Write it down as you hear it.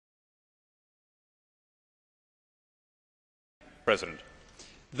Mr President,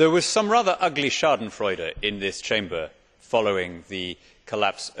 there was some rather ugly schadenfreude in this chamber following the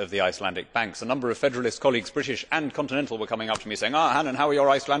collapse of the Icelandic banks. A number of federalist colleagues, British and continental, were coming up to me saying, Hannan, how are your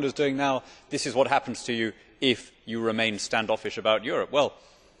Icelanders doing now? This is what happens to you if you remain standoffish about Europe. Well,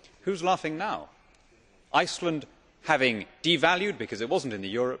 who's laughing now? Iceland, having devalued because it wasn't in the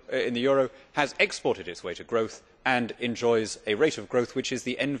euro, has exported its way to growth and enjoys a rate of growth which is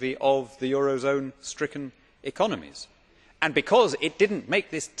the envy of the eurozone stricken economies. And because it didn't make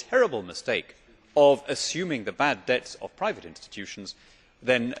this terrible mistake of assuming the bad debts of private institutions,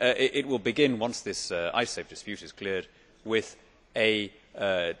 then it will begin, once this Icesave dispute is cleared, with a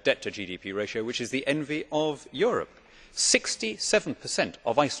debt to GDP ratio which is the envy of Europe. 67%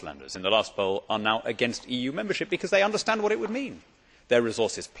 of Icelanders in the last poll are now against EU membership because they understand what it would mean. Their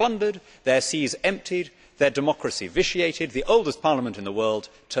resources plundered, their seas emptied, their democracy vitiated, the oldest parliament in the world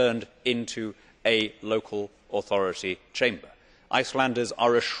turned into a local authority chamber. Icelanders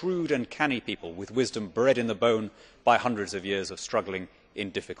are a shrewd and canny people with wisdom bred in the bone by hundreds of years of struggling in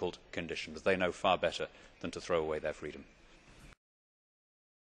difficult conditions. They know far better than to throw away their freedom.